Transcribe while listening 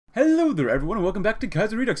Hello there everyone and welcome back to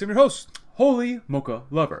Kaiserredux. I'm your host, Holy Mocha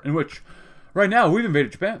Lover, in which, right now, we've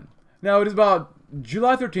invaded Japan. Now, it is about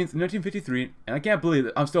July 13th, 1953, and I can't believe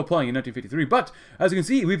that I'm still playing in 1953, but, as you can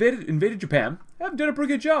see, we've invaded Japan. I've done a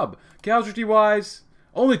pretty good job. Casualty-wise,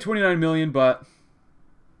 only 29 million, but...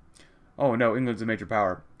 Oh no, England's a major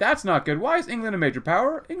power. That's not good. Why is England a major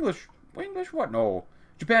power? English what? No.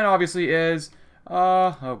 Japan obviously is.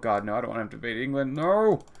 Oh god, no, I don't want him to invade England.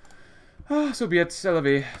 No! So be it, c'est la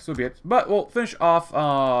vie, so be it. But we'll finish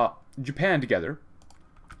off Japan together.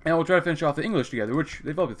 And we'll try to finish off the English together, which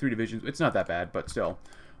they've developed 3 divisions. It's not that bad, but still.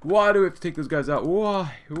 Why do we have to take those guys out?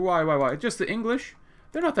 Why? Just the English?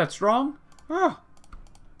 They're not that strong. Ah.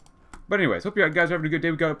 But anyways, hope you guys are having a good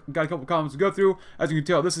day. We got a couple comments to go through. As you can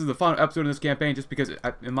tell, this is the final episode in this campaign, just because,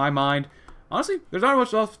 in my mind, honestly, there's not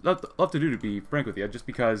much left to do, to be frank with you. Just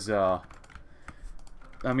because, I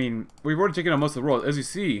mean, we've already taken on most of the world. As you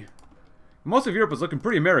see, most of Europe is looking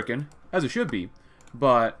pretty American, as it should be,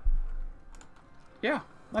 but yeah,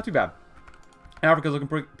 not too bad. Africa's looking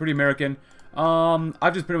pretty American.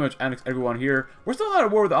 I've just pretty much annexed everyone here. We're still not at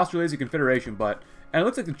war with the Australasian Confederation, and it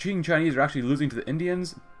looks like the Qing Chinese are actually losing to the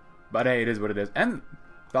Indians, but hey, it is what it is. And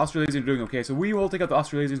the Australasians are doing okay, so we will take out the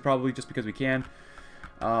Australasians probably just because we can.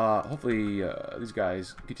 Hopefully, these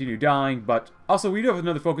guys continue dying, but also we do have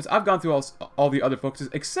another focus. I've gone through all the other focuses,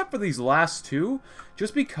 except for these last 2,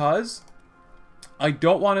 just because I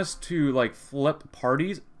don't want us to, like, flip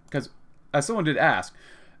parties, because, as someone did ask,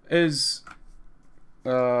 is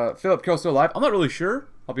Philip Kill still alive? I'm not really sure,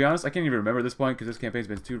 I'll be honest. I can't even remember at this point, because this campaign's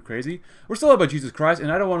been too crazy. We're still led by Jesus Christ,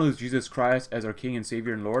 and I don't want to lose Jesus Christ as our King and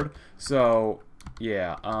Savior and Lord, so,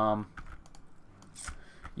 yeah, I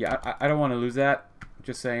don't want to lose that,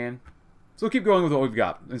 just saying. So we'll keep going with what we've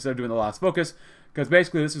got, instead of doing the last focus, because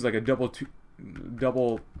basically this is like a double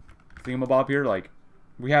thingamabob here, like,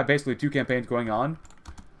 we have basically 2 campaigns going on.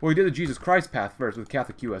 Well, we did the Jesus Christ path first with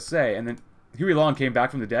Catholic USA, and then Huey Long came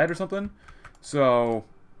back from the dead or something. So,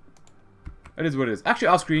 it is what it is. Actually,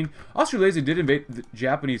 off-screen, Australasia did invade the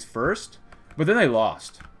Japanese first, but then they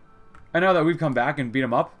lost. And now that we've come back and beat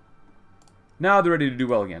them up, now they're ready to do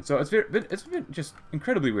well again. So it's been just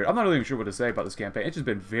incredibly weird. I'm not really even sure what to say about this campaign. It's just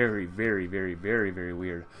been very, very, very, very, very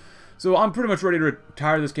weird. So I'm pretty much ready to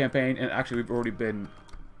retire this campaign, and actually we've already been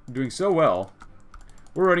doing so well.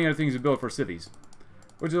 We're running out of things to build for cities,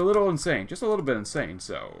 which is a little insane. Just a little bit insane,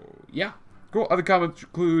 so yeah. Cool. Other comments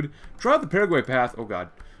include, try out the Paraguay path, oh god,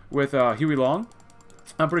 with Huey Long.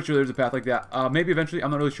 I'm pretty sure there's a path like that. Maybe eventually,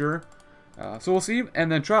 I'm not really sure. So we'll see.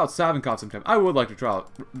 And then try out Savinkov sometime. I would like to try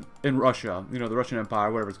out in Russia, you know, the Russian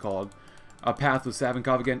Empire, whatever it's called. A path with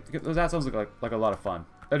Savinkov again. That sounds like a lot of fun.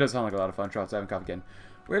 That does sound like a lot of fun, try out Savinkov again.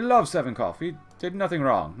 We love Savinkov. He did nothing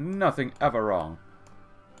wrong. Nothing ever wrong.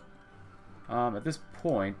 At this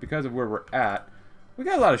point, because of where we're at, we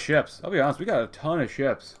got a lot of ships. I'll be honest, we got a ton of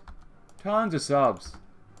ships. Tons of subs.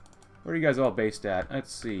 Where are you guys all based at?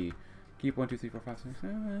 Let's see. Keep 1, 2, 3, 4, 5, 6,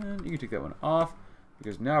 7. You can take that one off,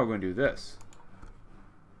 because now we're going to do this.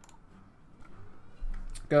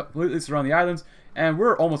 Completely surround the islands, and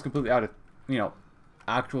we're almost completely out of, you know,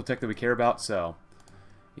 actual tech that we care about, so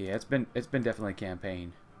yeah, it's been definitely a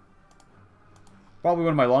campaign. Probably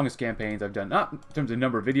one of my longest campaigns I've done, not in terms of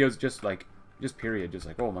number of videos, just period, just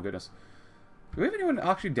like, oh my goodness. Do we have anyone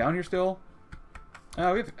actually down here still? We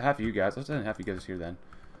have half of you guys. Let's send half of you guys here then.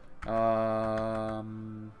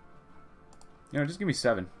 You know, just give me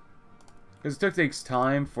 7. Because it takes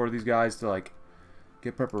time for these guys to, like,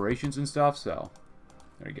 get preparations and stuff, so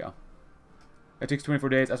there you go. It takes 24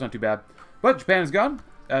 days. That's not too bad. But Japan is gone,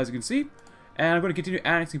 as you can see. And I'm going to continue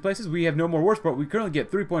annexing places. We have no more war support. We currently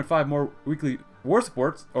get 3.5 more weekly war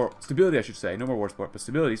supports, or stability, I should say. No more war support, but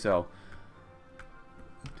stability, so...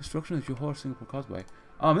 Destruction of Johor Singapore Causeway.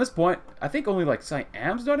 At this point, I think only, like,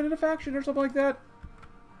 Siam's not in a faction or something like that.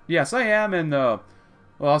 Yeah, Siam and the,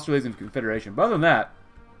 well, Australasian Confederation. But other than that,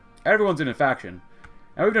 everyone's in a faction.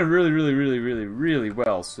 And we've done really, really, really, really, really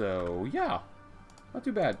well, so, yeah. Not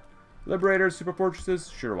too bad. Liberators, super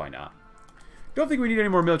fortresses, sure, why not? Don't think we need any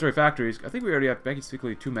more military factories. I think we already have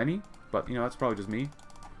basically too many, but, you know, that's probably just me.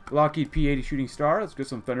 Lockheed P-80 Shooting Star, let's get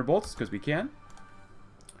some Thunderbolts, because we can.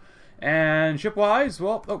 And ship-wise,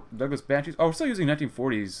 well, oh, Douglas Banshees. Oh, we're still using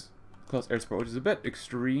 1940s close air support, which is a bit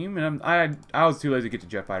extreme. And I was too lazy to get to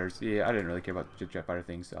jet fighters. Yeah, I didn't really care about jet fighter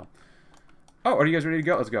things, so. Oh, are you guys ready to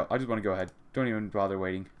go? Let's go. I just want to go ahead. Don't even bother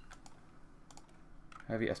waiting.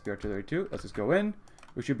 Heavy SP artillery 2. Let's just go in.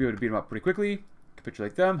 We should be able to beat them up pretty quickly.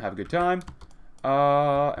 Capitulate them. Have a good time.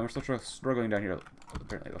 And we're still struggling down here.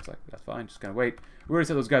 Apparently, it looks like that's fine. Just gonna wait. We already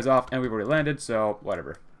set those guys off, and we've already landed, so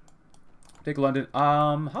whatever. Take London.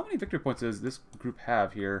 How many victory points does this group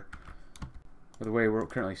have here? with the way we're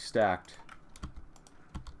currently stacked.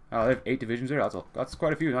 Oh, they have 8 divisions there. That's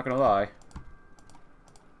quite a few, not gonna lie.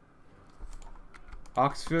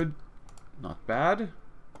 Oxford, not bad.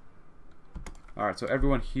 Alright, so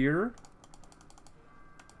everyone here.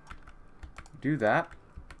 Do that.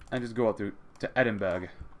 And just go up to Edinburgh.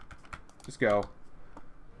 Just go.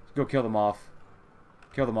 Just go kill them off.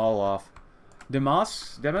 Kill them all off.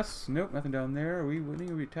 Demas? Nope, nothing down there. Are we winning?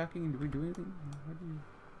 Are we attacking? Do we do anything?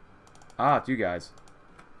 Ah, it's you guys.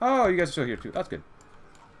 Oh, you guys are still here too. That's good.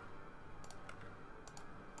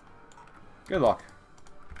 Good luck.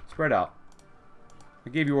 Spread out. I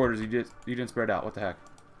gave you orders. You didn't spread out. What the heck?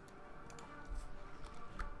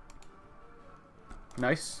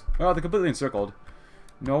 Nice. Well, they're completely encircled.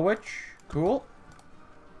 Norwich. Cool.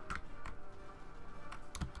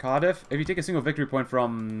 Cardiff. If you take a single victory point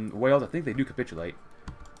from Wales, I think they do capitulate.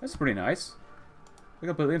 That's pretty nice. They're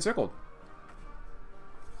completely encircled.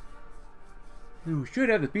 We should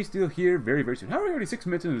have the peace deal here very, very soon. How are we already 6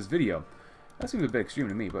 minutes into this video? That seems a bit extreme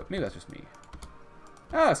to me, but maybe that's just me.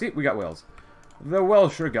 Ah, see, we got Wales. The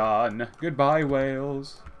Welsh are gone. Goodbye,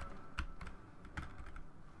 Wales.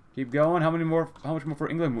 Keep going. How much more for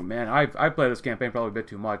England? Man, I played this campaign probably a bit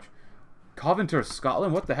too much. Coventry,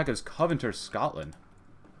 Scotland? What the heck is Coventry, Scotland?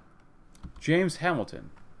 James Hamilton.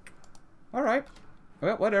 Alright.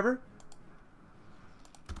 Well, whatever.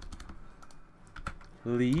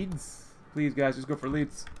 Leeds. Please, guys, just go for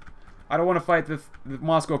Leeds. I don't want to fight the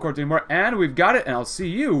Moscow court anymore. And we've got it, and I'll see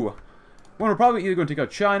you when we're probably either going to take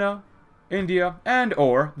out China, India, and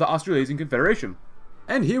or the Australasian Confederation.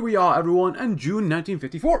 And here we are, everyone, in June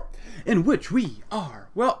 1954, in which we are...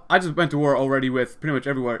 Well, I just went to war already with pretty much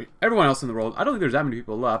everyone else in the world. I don't think there's that many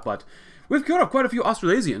people left, but we've killed off quite a few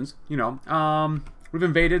Australasians, you know. We've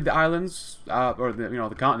invaded the islands, or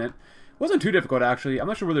the continent. Wasn't too difficult, actually. I'm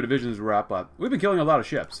not sure where the divisions were at, but we've been killing a lot of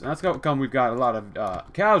ships. And that's how come we've got a lot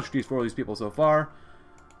of casualties for all these people so far,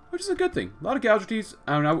 which is a good thing. A lot of casualties.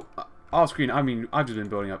 I mean, off screen, I mean, I've just been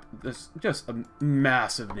building up this just a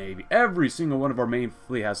massive navy. Every single one of our main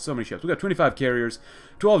fleet has so many ships. We've got 25 carriers,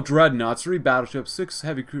 12 dreadnoughts, 3 battleships, 6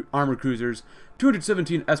 heavy armored cruisers,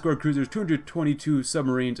 217 escort cruisers, 222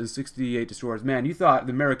 submarines, and 68 destroyers. Man, you thought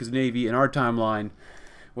the America's Navy in our timeline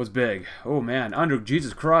was big. Oh man, under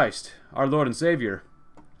Jesus Christ, our Lord and Savior.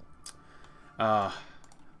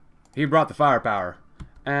 He brought the firepower.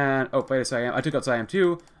 And, oh, wait a Siam. I took out Siam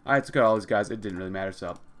too. I took out all these guys. It didn't really matter,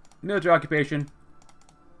 so. Military occupation.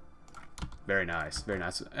 Very nice, very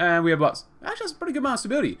nice. And we have actually that's a pretty good amount of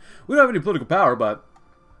stability. We don't have any political power, but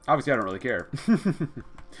obviously I don't really care.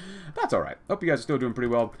 That's alright. Hope you guys are still doing pretty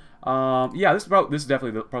well. Yeah, this is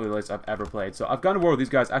definitely probably the latest I've ever played. So I've gone to war with these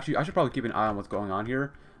guys. Actually, I should probably keep an eye on what's going on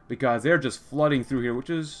here, because they're just flooding through here,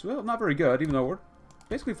 which is, well, not very good, even though we're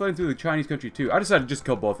basically flooding through the Chinese country too. I decided to just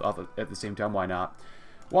kill both off at the same time. Why not?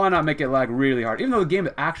 Why not make it lag really hard? Even though the game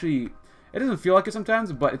actually... It doesn't feel like it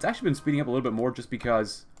sometimes, but it's actually been speeding up a little bit more just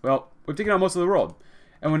because, well, we've taken out most of the world.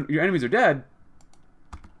 And when your enemies are dead,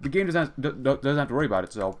 the game doesn't have to worry about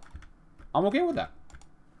it, so I'm okay with that.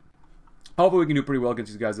 Hopefully we can do pretty well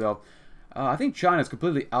against these guys, though. I think China's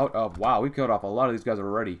completely out of... Wow, we've killed off a lot of these guys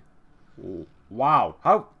already. Wow.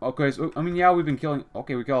 How... Okay, so, I mean, yeah, we've been killing...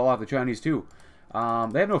 Okay, we killed a lot of the Chinese, too. They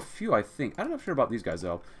have no fuel, I think. I'm not sure about these guys,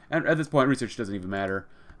 though. And at this point, research doesn't even matter.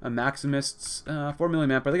 Maximists, 4 million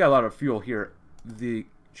manpower. They got a lot of fuel here. The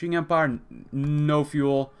Qing Empire, no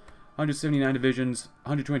fuel. 179 divisions,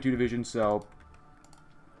 122 divisions, so...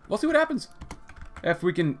 We'll see what happens. If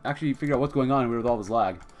we can actually figure out what's going on with all this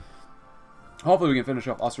lag. Hopefully we can finish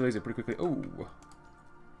off Australasia pretty quickly. Oh,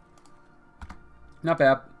 not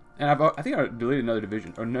bad. And I think I deleted another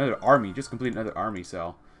division, or another army. Just completed another army,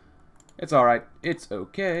 so... It's alright. It's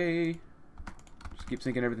okay. Just keep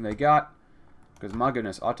sinking everything they got. Because, my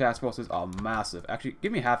goodness, our task forces are massive. Actually,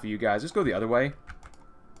 give me half of you guys. Just go the other way.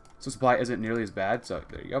 So supply isn't nearly as bad. So,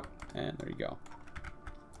 there you go. And there you go.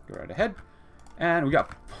 Go right ahead. And we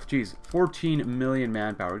got, geez, 14 million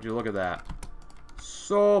manpower. Would you look at that?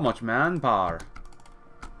 So much manpower.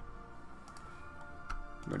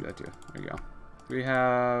 I'm going to do that too. There you go. Do we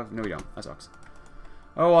have... No, we don't. That sucks.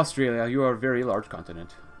 Oh, Australia. You are a very large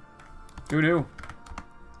continent. Who knew?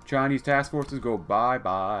 Chinese task forces go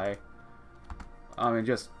bye-bye. I mean,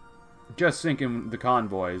 just sinking the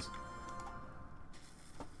convoys.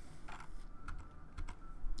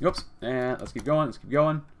 Oops. And let's keep going. Let's keep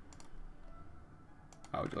going.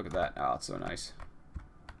 Oh, would you look at that? Oh, it's so nice.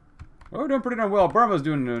 Well, we're doing pretty darn well. Burma's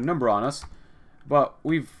doing a number on us. But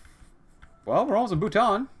we're almost in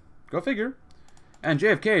Bhutan. Go figure. And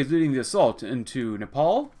JFK is leading the assault into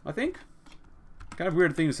Nepal, I think. Kind of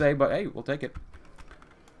weird thing to say, but hey, we'll take it.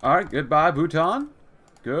 Alright, goodbye, Bhutan.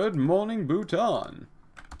 Good morning, Bhutan.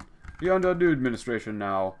 You're under new administration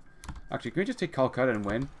now. Actually, can we just take Calcutta and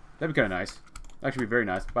win? That'd be kind of nice. Actually, be very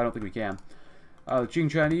nice, but I don't think we can. The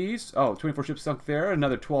Qing Chinese. Oh, 24 ships sunk there.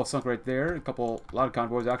 Another 12 sunk right there. A lot of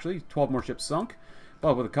convoys, actually. 12 more ships sunk.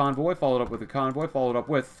 Followed with a convoy. Followed up with a convoy. Followed up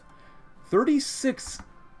with 36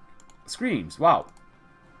 screens. Wow.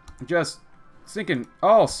 Just sinking.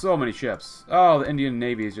 Oh, so many ships. Oh, the Indian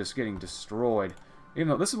Navy is just getting destroyed. Even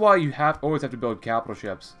though this is why you always have to build capital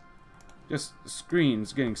ships. Just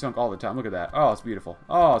screens getting sunk all the time. Look at that. Oh, it's beautiful.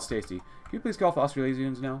 Oh, it's tasty. Can you please call for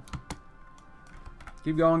Australasians now?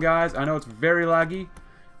 Keep going, guys. I know it's very laggy,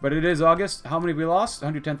 but it is August. How many have we lost?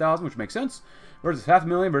 110,000, which makes sense. Versus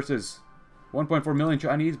 500,000 versus 1.4 million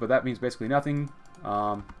Chinese, but that means basically nothing.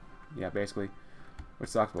 Yeah, basically.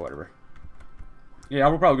 Which sucks, but whatever. Yeah,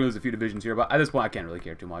 we're probably going to lose a few divisions here, but at this point, I can't really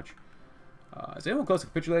care too much. Is anyone close to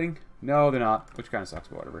capitulating? No, they're not, which kind of sucks,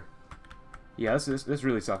 but whatever. Yeah, this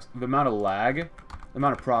really sucks. The amount of lag, the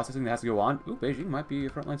amount of processing that has to go on. Ooh, Beijing might be a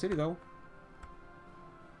frontline city, though.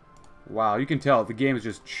 Wow, you can tell the game is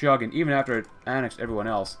just chugging, even after it annexed everyone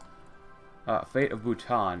else. Fate of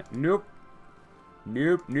Bhutan. Nope.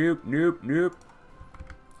 Nope, nope, nope, nope.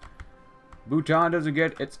 Bhutan doesn't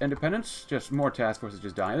get its independence. Just more task forces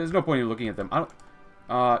just dying. There's no point in looking at them.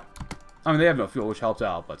 I mean, they have no fuel, which helps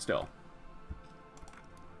out, but still.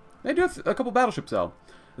 They do have a couple battleships, though.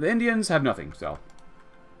 The Indians have nothing, so.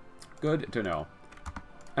 Good to know.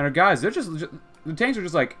 And our guys, they're just the tanks are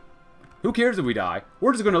just like, who cares if we die?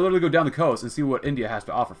 We're just going to literally go down the coast and see what India has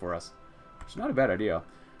to offer for us. It's not a bad idea,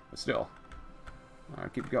 but still.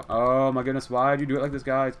 Alright, keep going. Oh my goodness, why do you do it like this,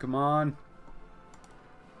 guys? Come on.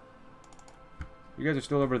 You guys are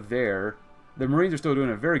still over there. The Marines are still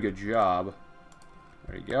doing a very good job.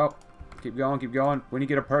 There you go. Keep going, keep going. When you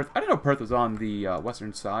get to Perth, I didn't know Perth was on the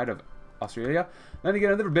western side of Australia. Then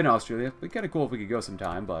again, I've never been to Australia. It'd be kind of cool if we could go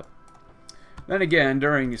sometime, but then again,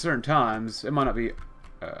 during certain times, it might not be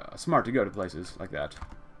smart to go to places like that.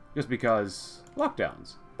 Just because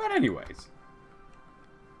lockdowns. But anyways.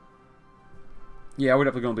 Yeah, we're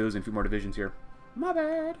definitely going to be losing a few more divisions here. My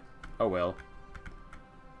bad. Oh well.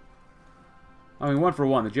 I mean, one for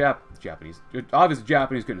one, the Japanese. Obviously, the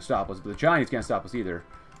Japanese couldn't stop us, but the Chinese can't stop us either.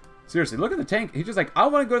 Seriously, look at the tank. He's just like, I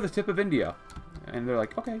want to go to the tip of India. And they're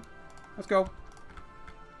like, okay, let's go.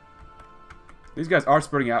 These guys are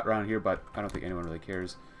spreading out around here, but I don't think anyone really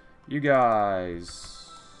cares. You guys...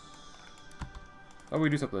 How about we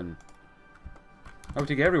do something? How about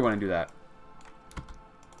we take everyone and do that?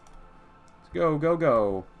 Let's go, go,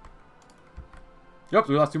 go. Yep,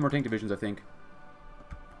 we lost 2 more tank divisions, I think.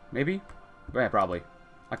 Maybe? Yeah, probably.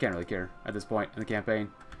 I can't really care at this point in the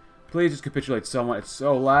campaign. Please just capitulate someone. It's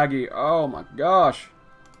so laggy. Oh my gosh.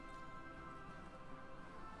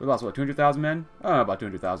 We lost, what, 200,000 men? Oh, about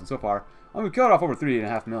 200,000 so far. I mean, we killed off over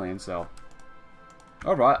 3.5 million, so...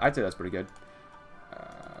 Overall, I'd say that's pretty good.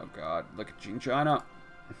 Oh god, look at Qing China.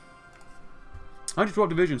 112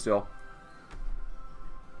 divisions still.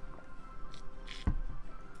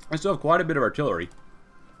 I still have quite a bit of artillery.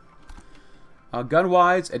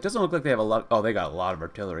 Gun-wise, it doesn't look like they have a lot... Oh, they got a lot of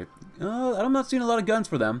artillery. I'm not seeing a lot of guns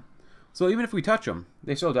for them. So even if we touch them,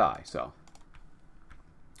 they still die, so...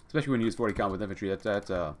 Especially when you use 40 combat infantry,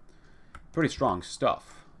 that's pretty strong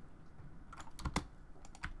stuff.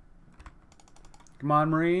 Come on,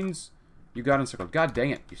 Marines. You got encircled. God dang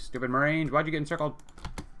it, you stupid Marines. Why'd you get encircled?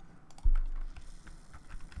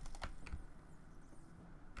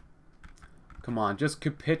 Come on, just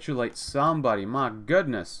capitulate somebody. My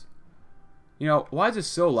goodness. You know, why is this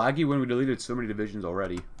so laggy when we deleted so many divisions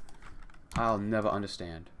already? I'll never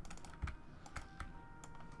understand.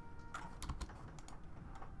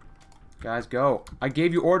 Guys, go. I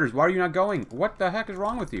gave you orders. Why are you not going? What the heck is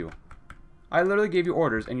wrong with you? I literally gave you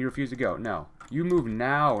orders and you refuse to go. No. You move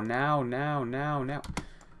now, now, now, now, now.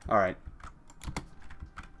 Alright.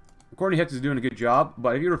 Courtney Hicks is doing a good job,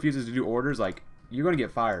 but if he refuses to do orders, like, you're going to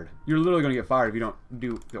get fired. You're literally going to get fired if you don't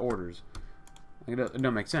do the orders. It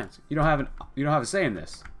don't make sense. You don't have a say in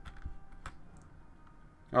this.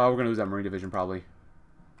 Oh, we're going to lose that Marine Division, probably.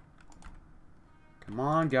 Come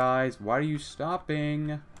on, guys. Why are you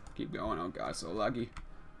stopping? Keep going. Oh, God, so laggy.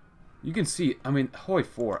 You can see, I mean,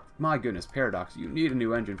 Hoi4. My goodness, Paradox. You need a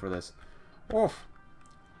new engine for this. Oof.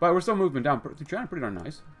 But we're still moving down through China. Pretty darn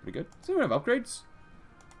nice. Pretty good. So we have upgrades.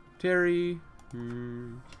 Terry.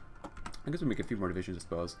 I guess we'll make a few more divisions, I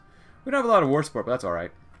suppose. We don't have a lot of war support, but that's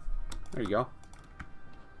alright. There you go.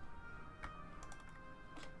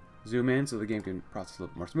 Zoom in so the game can process a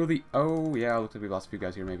little more smoothly. Oh, yeah, looks like we've lost a few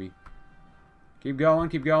guys here, maybe. Keep going,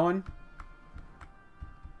 keep going.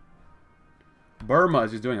 Burma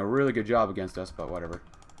is just doing a really good job against us, but whatever.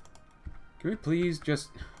 Can we please just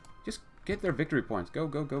get their victory points? Go,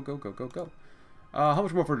 go, go, go, go, go, go. How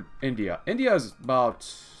much more for India? India is about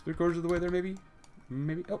 3/4 of the way there, maybe?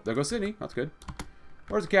 Maybe. Oh, there goes Sydney. That's good.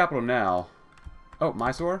 Where's the capital now? Oh,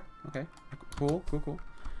 Mysore. Okay. Cool, cool, cool.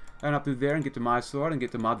 And up through there and get to Mysore and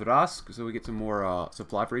get to Madras, so we get some more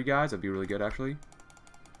supply for you guys. That'd be really good, actually.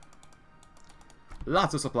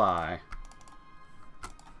 Lots of supply.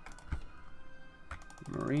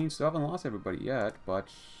 Marines still haven't lost everybody yet, but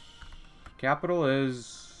capital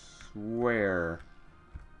is where?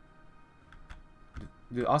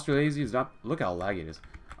 The Australasia is not. Look how laggy it is.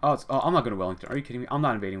 Oh, I'm not going to Wellington. Are you kidding me? I'm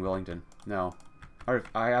not invading Wellington. No,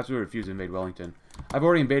 I absolutely refuse to invade Wellington. I've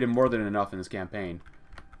already invaded more than enough in this campaign.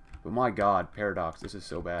 But my God, Paradox, this is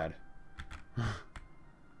so bad.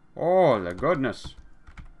 Oh, the goodness.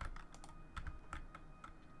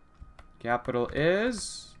 Capital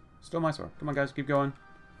is still Mysore. Come on, guys, keep going.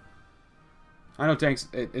 I know tanks,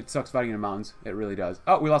 it sucks fighting in the mountains. It really does.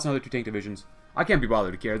 Oh, we lost another 2 tank divisions. I can't be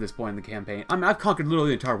bothered to care at this point in the campaign. I mean, I've conquered literally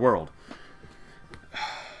the entire world.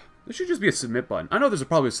 There should just be a submit button. I know there's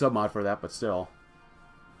probably a sub mod for that, but still.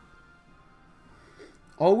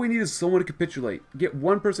 All we need is someone to capitulate. Get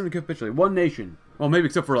one person to capitulate. One nation. Well, maybe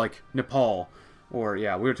except for, like, Nepal. Or,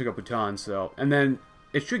 yeah, we already took up Bhutan, so... And then,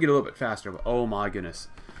 it should get a little bit faster, but oh my goodness.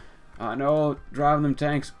 I know driving them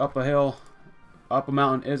tanks up a hill, up a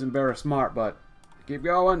mountain isn't very smart, but keep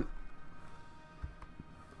going.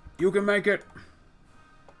 You can make it.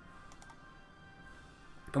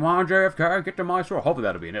 Come on, JFK, get to Mysore. Hopefully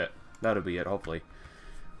that'll be it. That'll be it, hopefully.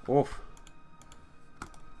 Oof.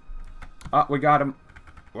 Ah, we got him.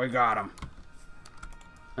 We got him.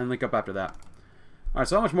 And link up after that. Alright,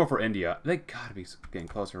 so how much more for India? They gotta be getting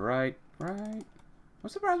closer, right? Right? I'm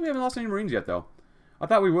surprised we haven't lost any Marines yet, though. I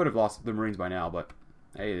thought we would have lost the Marines by now, but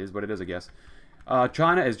hey, it is what it is, I guess.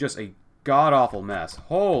 China is just a god-awful mess.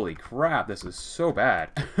 Holy crap, this is so bad.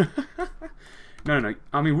 No.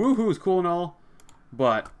 I mean, Woohoo is cool and all,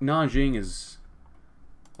 but Nanjing is...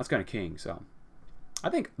 That's kind of king, so... I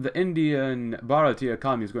think the Indian Bharatiya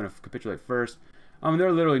economy is going to capitulate first. I mean,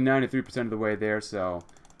 they're literally 93% of the way there, so...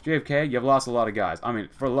 JFK, you've lost a lot of guys. I mean,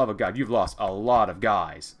 for the love of God, you've lost a lot of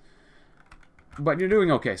guys. But you're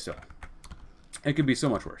doing okay still. It could be so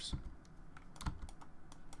much worse.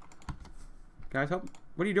 Guys, help.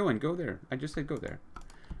 What are you doing? Go there. I just said go there.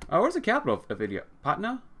 Where's the capital of India?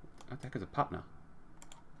 Patna? What the heck is a Patna?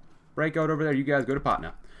 Break out over there. You guys go to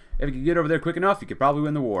Patna. If you can get over there quick enough, you could probably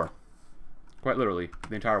win the war. Quite literally.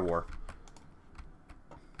 The entire war.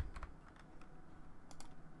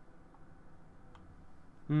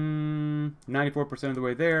 Hmm. 94% of the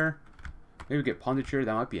way there. Maybe get Pondicherry.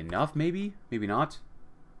 That might be enough, maybe? Maybe not.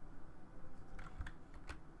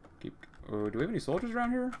 Oh, do we have any soldiers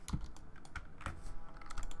around here?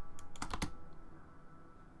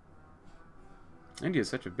 India is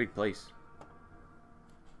such a big place.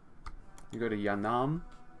 You go to Yanam.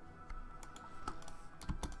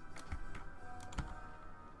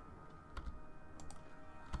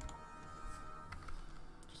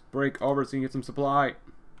 Just break over so you can get some supply.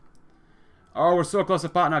 Oh, we're so close to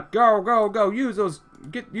Patna. Go, go, go! Use those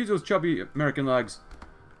chubby American legs.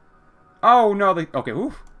 Oh no, they okay.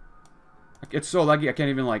 Oof. It's so laggy, I can't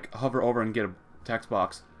even, like, hover over and get a text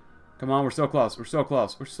box. Come on, we're so close. We're so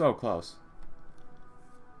close. We're so close.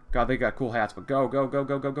 God, they got cool hats, but go, go, go,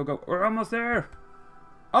 go, go, go, go. We're almost there.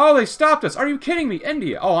 Oh, they stopped us. Are you kidding me?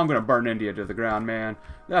 India. Oh, I'm going to burn India to the ground, man.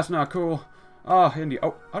 That's not cool. Oh, India.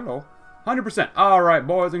 Oh, hello. 100%. All right,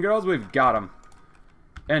 boys and girls, we've got them.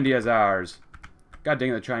 India's ours. God dang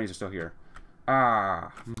it, the Chinese are still here.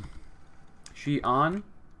 Ah. Xi'an.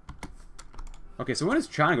 Okay, so when is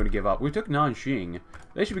China going to give up? We took Nanjing.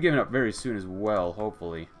 They should be giving up very soon as well,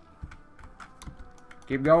 hopefully.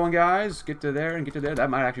 Keep going, guys. Get to there and get to there. That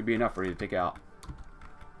might actually be enough for you to take out.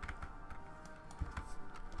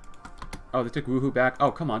 Oh, they took Woohoo back. Oh,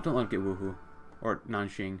 come on. Don't let them get Woohoo. Or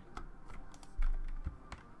Nanjing.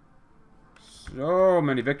 So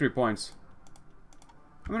many victory points.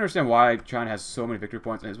 I don't understand why China has so many victory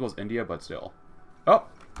points, as well as India, but still. Oh,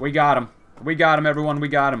 we got him. We got him, everyone. We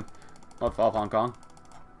got him. Of Hong Kong.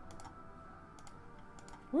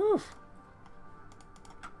 Woof.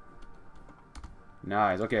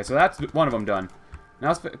 Nice. Okay, so that's one of them done. Now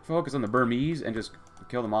let's focus on the Burmese and just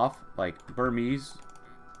kill them off. Like, Burmese,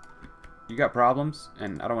 you got problems,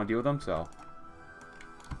 and I don't want to deal with them, so...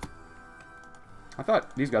 I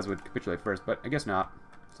thought these guys would capitulate first, but I guess not.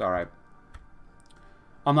 It's alright.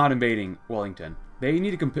 I'm not invading Wellington. They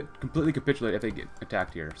need to completely capitulate if they get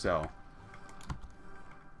attacked here, so...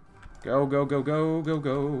 Go, go, go, go, go,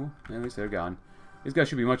 go. At least they're gone. These guys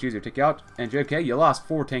should be much easier to take out. And JFK, you lost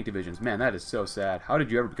 4 tank divisions. Man, that is so sad. How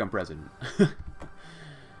did you ever become president?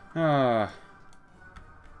 So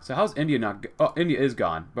how's India not... Oh, India is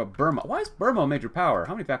gone. But Burma... Why is Burma a major power?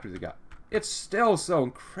 How many factories they got? It's still so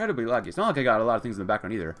incredibly laggy. It's not like I got a lot of things in the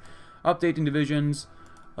background either. Updating divisions.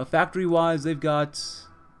 Factory-wise, they've got...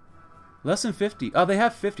 less than 50. Oh, they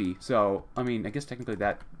have 50. So, I mean, I guess technically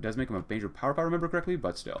that does make them a major power if I remember correctly.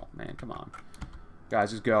 But still, man, come on.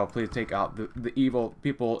 Guys, just go. Please take out the evil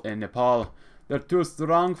people in Nepal. They're too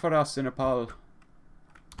strong for us in Nepal.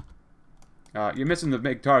 You're missing the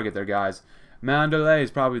big target there, guys. Mandalay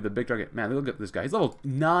is probably the big target. Man, look at this guy. He's level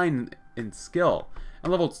 9 in skill.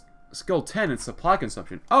 And level skill 10 in supply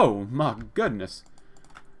consumption. Oh, my goodness.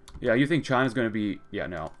 Yeah, you think China's going to be... Yeah,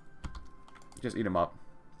 no. Just eat him up.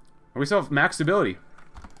 We still have max stability.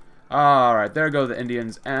 Alright, there go the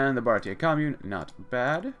Indians and the Bharatiya Commune. Not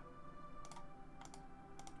bad.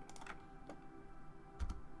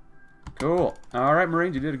 Cool. Alright,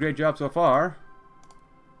 Marines, you did a great job so far.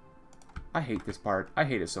 I hate this part. I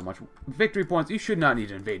hate it so much. Victory points. You should not need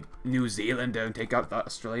to invade New Zealand and take out the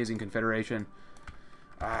Australasian Confederation.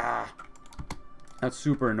 Ah. That's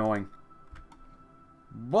super annoying.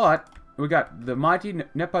 But we got the mighty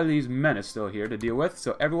Nepalese menace still here to deal with.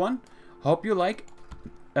 So everyone, hope you like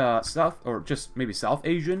South, or just maybe South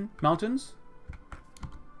Asian mountains.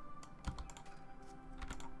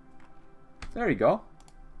 There you go.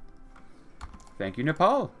 Thank you,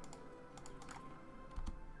 Nepal.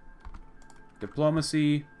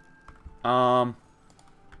 Diplomacy. Malta.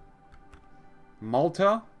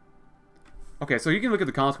 Okay, so you can look at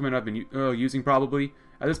the conscript I've been using probably.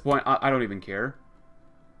 At this point, I don't even care.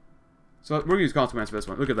 So we're going to use conscripts for this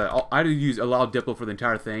one. Look at that. I did use allow Diplo for the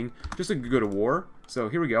entire thing, just to go to war. So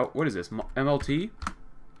here we go. What is this? MLT?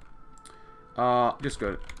 Just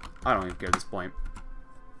go. I don't even care at this point.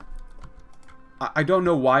 I don't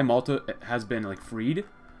know why Malta has been, like, freed.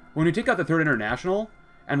 When we take out the Third International,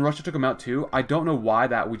 and Russia took them out too, I don't know why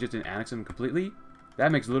that we just didn't annex them completely.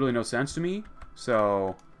 That makes literally no sense to me.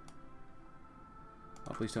 So...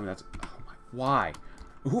 Oh, please tell me that's... Oh my... Why?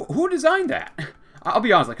 Who designed that? I'll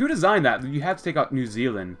be honest, like, who designed that? You have to take out New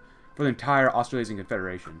Zealand for the entire Australasian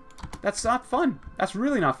Confederation. That's not fun. That's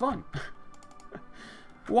really not fun.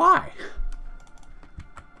 Why?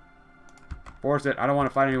 Force it. I don't want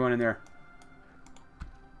to fight anyone in there.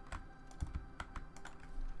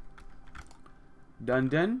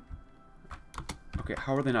 Dundon. Okay,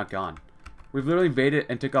 how are they not gone? We've literally invaded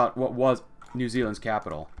and took out what was New Zealand's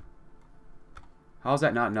capital. How is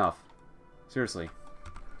that not enough? Seriously.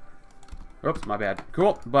 Oops, my bad.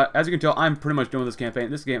 Cool, but as you can tell, I'm pretty much done with this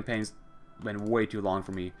campaign. This campaign's been way too long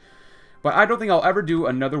for me. But I don't think I'll ever do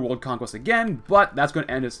another world conquest again, but that's going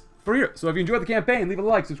to end us for here. So if you enjoyed the campaign, leave a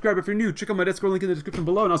like, subscribe if you're new, check out my Discord link in the description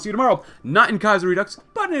below, and I'll see you tomorrow. Not in Kaiserredux,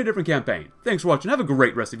 but in a different campaign. Thanks for watching. Have a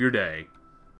great rest of your day.